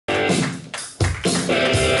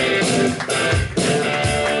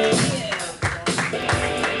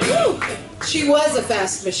She was a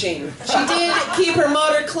fast machine. She did keep her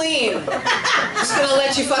motor clean. Just gonna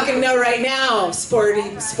let you fucking know right now, Sport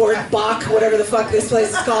Bok, whatever the fuck this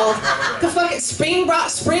place is called. The fucking Spring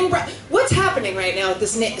Bok. What's happening right now with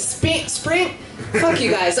this Spring? Fuck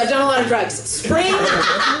you guys. I've done a lot of drugs. Spring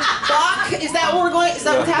Bok. Is that where we're going? Is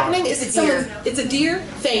that what's happening? Is it someone? It's a deer.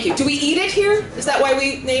 Thank you. Do we eat it here? Is that why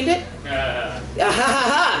we named it? Ha ha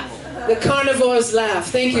ha. The carnivores laugh.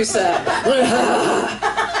 Thank you, sir.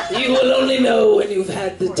 You will only know when you've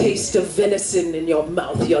had the taste of venison in your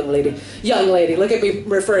mouth, young lady. Young lady. Look at me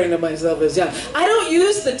referring to myself as young. I don't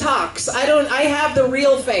use the tox. I have the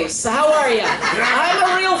real face. How are you? I'm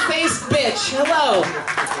a real-faced bitch. Hello.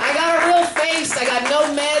 I got a real face. I got no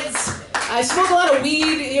meds. I smoke a lot of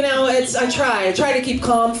weed, you know, I try to keep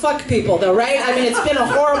calm. Fuck people though, right? I mean, it's been a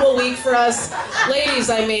horrible week for us. Ladies,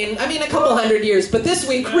 I mean a couple hundred years, but this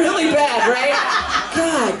week, really bad, right?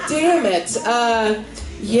 God damn it.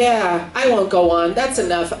 Yeah, I won't go on. That's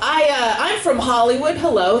enough. I'm from Hollywood.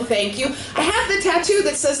 Hello, thank you. I have the tattoo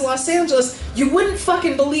that says Los Angeles. You wouldn't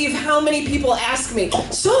fucking believe how many people ask me,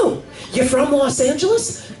 so, you're from Los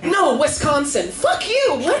Angeles? No, Wisconsin. Fuck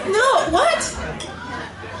you. What? No, what?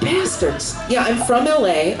 Bastards. Yeah, I'm from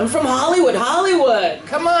LA. I'm from Hollywood. Hollywood.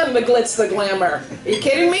 Come on, the glitz, the glamour. Are you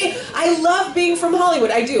kidding me? I love being from Hollywood.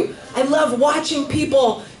 I do. I love watching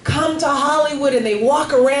people come to Hollywood and they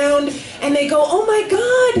walk around and they go, oh my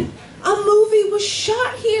God, a movie was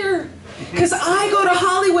shot here. Because I go to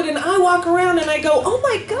Hollywood and I walk around and I go, oh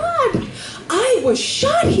my God, I was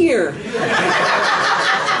shot here.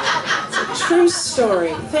 True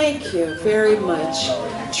story. Thank you very much.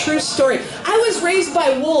 True story. I was raised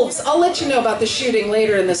by wolves. I'll let you know about the shooting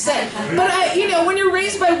later in the set. But you know, when you're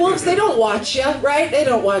raised by wolves, they don't watch you, right? They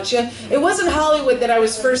don't watch you. It wasn't Hollywood that I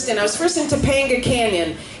was first in. I was first in Topanga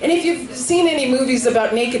Canyon. And if you've seen any movies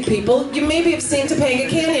about naked people, you maybe have seen Topanga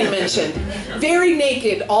Canyon mentioned. Very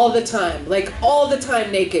naked all the time. Like all the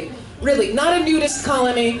time naked. Really, not a nudist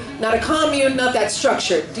colony, not a commune, not that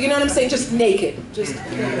structured. Do you know what I'm saying? Just naked. Just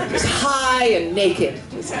high and naked.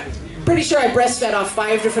 Pretty sure I breastfed off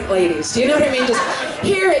 5 different ladies. Do you know what I mean? Just,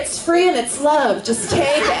 here, it's free and it's love. Just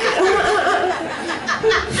take it.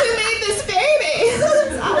 Who made this baby?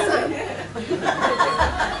 That's awesome.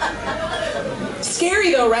 Scary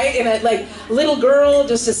though, right? In a like little girl,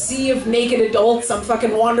 just a sea of naked adults. I'm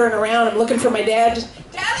fucking wandering around. I'm looking for my dad. Just,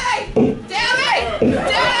 Daddy! Daddy!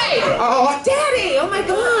 Daddy! Oh, Daddy! Oh my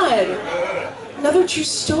God! Another true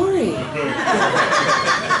story.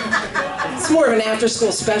 It's more of an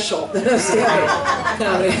after-school special than a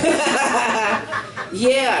comedy.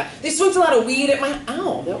 Yeah, they smoked a lot of weed at my.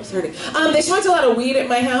 Ow, that was hurting. They smoked a lot of weed at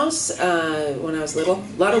my house when I was little.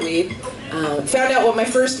 A lot of weed. Found out what my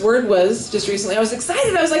first word was just recently. I was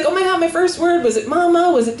excited. I was like, oh my God, my first word, was it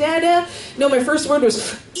mama? Was it dada? No, my first word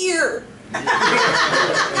was ear.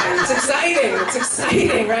 It's exciting. It's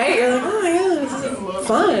exciting, right? You're like, oh my God, this is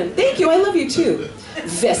fun. Thank you. I love you too,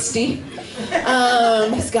 Vesty.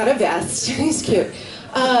 He's got a vest. He's cute.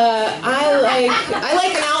 I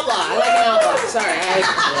like an outlaw. I like an outlaw. Sorry,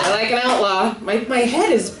 I like an outlaw. My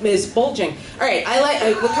head is bulging. All right,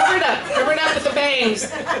 cover it up with the bangs.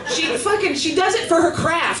 She does it for her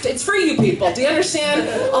craft. It's for you people. Do you understand?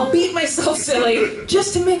 I'll beat myself silly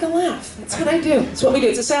just to make a laugh. That's what I do. It's what we do.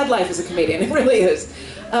 It's a sad life as a comedian. It really is.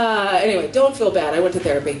 Anyway, don't feel bad. I went to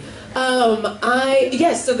therapy.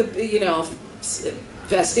 Yes. So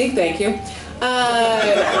Vesty, thank you.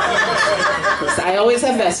 I always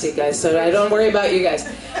have Vesty, guys, so I don't worry about you guys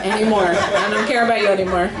anymore. I don't care about you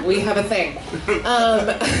anymore. We have a thing.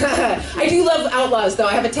 I do love outlaws, though.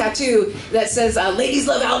 I have a tattoo that says, ladies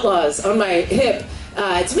love outlaws on my hip.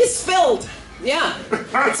 It's misspelled. Yeah,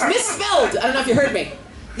 it's misspelled. I don't know if you heard me.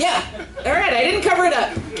 Yeah, all right, I didn't cover it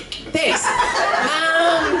up. Thanks.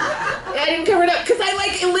 I didn't cover it up because I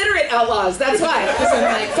like illiterate outlaws. That's why. Because I'm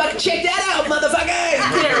like, fuck, check that out, motherfucker.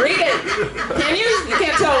 You can't read it. Can you? You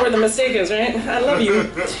can't tell where the mistake is, right? I love you.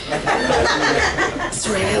 That's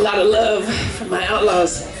right, a lot of love from my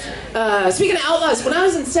outlaws. Speaking of outlaws, when I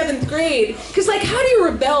was in 7th grade, because like, how do you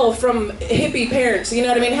rebel from hippie parents? You know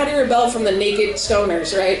what I mean? How do you rebel from the naked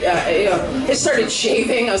stoners, right? I started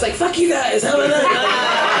shaving. I was like, fuck you guys. Fucking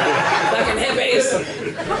hippies.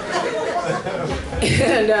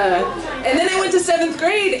 And then I went to 7th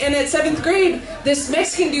grade, and at 7th grade, this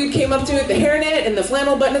Mexican dude came up to me with the hairnet and the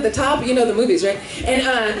flannel button at the top. You know the movies, right?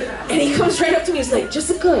 And he comes right up to me. He's like,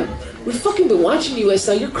 Jessica, we've fucking been watching you. I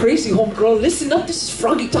saw you're crazy, homegirl. Listen up, this is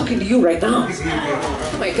Froggy talking to you right now.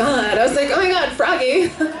 Oh my God. I was like, oh my God,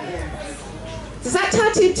 Froggy. Does that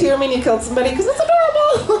tattoo too mean you killed somebody? Because it's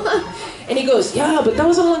adorable. And he goes, yeah, but that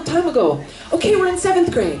was a long time ago. Okay, we're in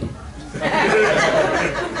 7th grade.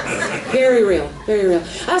 Very real, very real.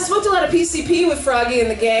 I smoked a lot of PCP with Froggy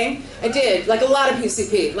and the gang. I did, like a lot of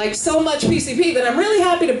PCP. Like so much PCP that I'm really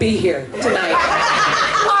happy to be here tonight.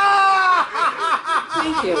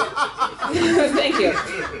 Thank you. Thank you.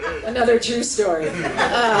 Another true story. Boy,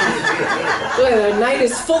 the night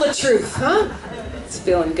is full of truth, huh? It's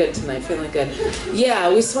feeling good tonight, feeling good. Yeah,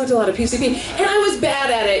 we smoked a lot of PCP, and I was bad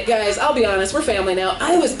at it, guys. I'll be honest, we're family now.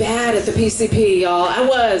 I was bad at the PCP, y'all. I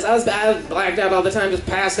was bad. I was blacked out all the time, just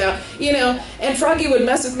passed out, you know. And Froggy would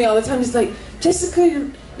mess with me all the time. He's like, Jessica,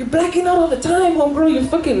 you're blacking out all the time, homegirl. You're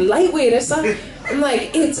fucking lightweight. I'm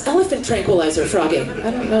like, it's elephant tranquilizer, Froggy. I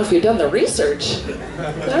don't know if you've done the research.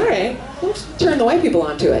 All right, let's turn the white people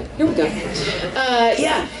onto it. Here we go.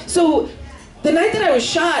 Yeah, so the night that I was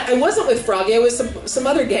shot, I wasn't with Froggy, I was some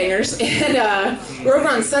other gangers, and we were over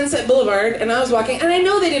on Sunset Boulevard, and I was walking, and I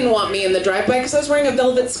know they didn't want me in the drive-by because I was wearing a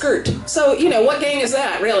velvet skirt. So, you know, what gang is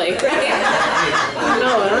that, really? Right? I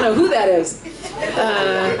don't know who that is.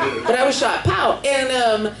 But I was shot, pow, and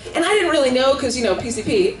I didn't really know because, you know,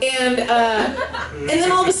 PCP, and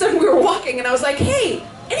then all of a sudden we were walking, and I was like, hey,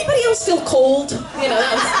 anybody else feel cold? You know,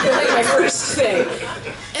 that was like my first thing.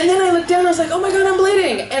 And then I looked down, and I was like, oh my God, I'm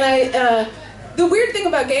bleeding, and the weird thing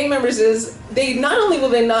about gang members is they not only will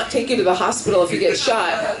they not take you to the hospital if you get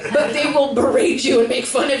shot, but they will berate you and make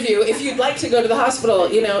fun of you if you'd like to go to the hospital,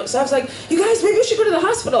 you know. So I was like, you guys, maybe we should go to the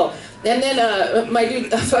hospital. And then my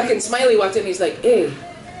dude, fucking Smiley, walked in and he's like, hey,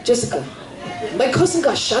 Jessica, my cousin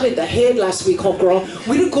got shot in the head last week, homegirl.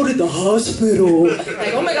 We didn't go to the hospital.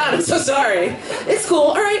 Like, oh my God, I'm so sorry. It's cool.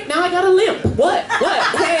 All right, now I got a limp. What?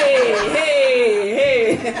 Hey.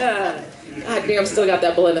 God damn, still got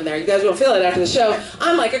that bullet in there. You guys won't feel it after the show.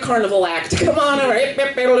 I'm like a carnival act. Come on over.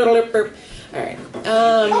 All right.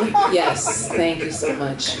 Yes, thank you so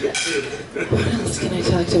much. What else can I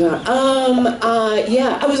talk about?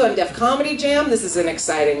 Yeah, I was on Def Comedy Jam. This is an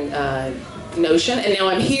exciting notion, and now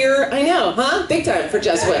I'm here. I know, huh? Big time for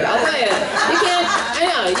Jess Wood. I'll tell you. You can't. I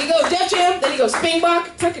know. You go Def Jam, then you go Spring Bok,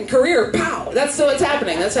 fucking career, pow. That's what's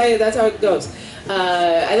happening. That's how it goes.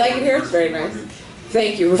 I like it here. It's very nice.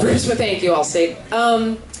 Thank you. Reverse my thank you, Allstate.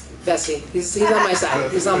 Bessie, he's on my side.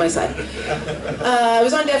 He's on my side. I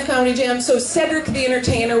was on Def Comedy Jam, so Cedric the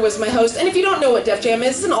Entertainer was my host. And if you don't know what Def Jam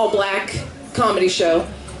is, it's an all-black comedy show.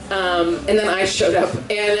 And then I showed up,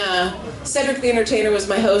 and Cedric the Entertainer was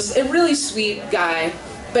my host. A really sweet guy,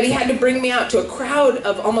 but he had to bring me out to a crowd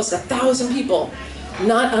of almost 1,000 people.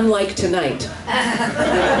 Not unlike tonight.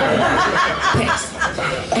 Thanks.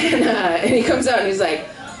 And he comes out and he's like,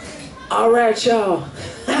 all right, y'all.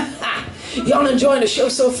 Y'all enjoying the show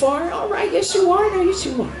so far? All right, yes you are. No, yes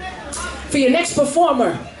you are. For your next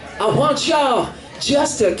performer, I want y'all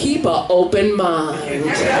just to keep an open mind.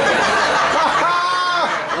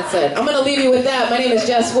 That's it. I'm going to leave you with that. My name is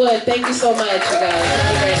Jess Wood. Thank you so much, you guys.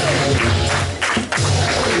 Have a great night.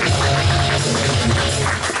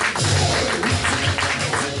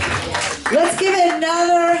 Let's give it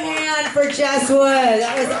another hand for Jess Wood.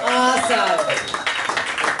 That was awesome.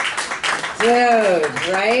 Dude,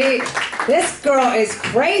 right? This girl is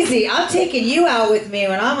crazy. I'm taking you out with me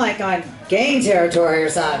when I'm like on gang territory or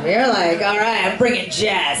something. You're like, all right, I'm bringing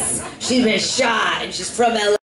Jess. She's been shot and she's from LA.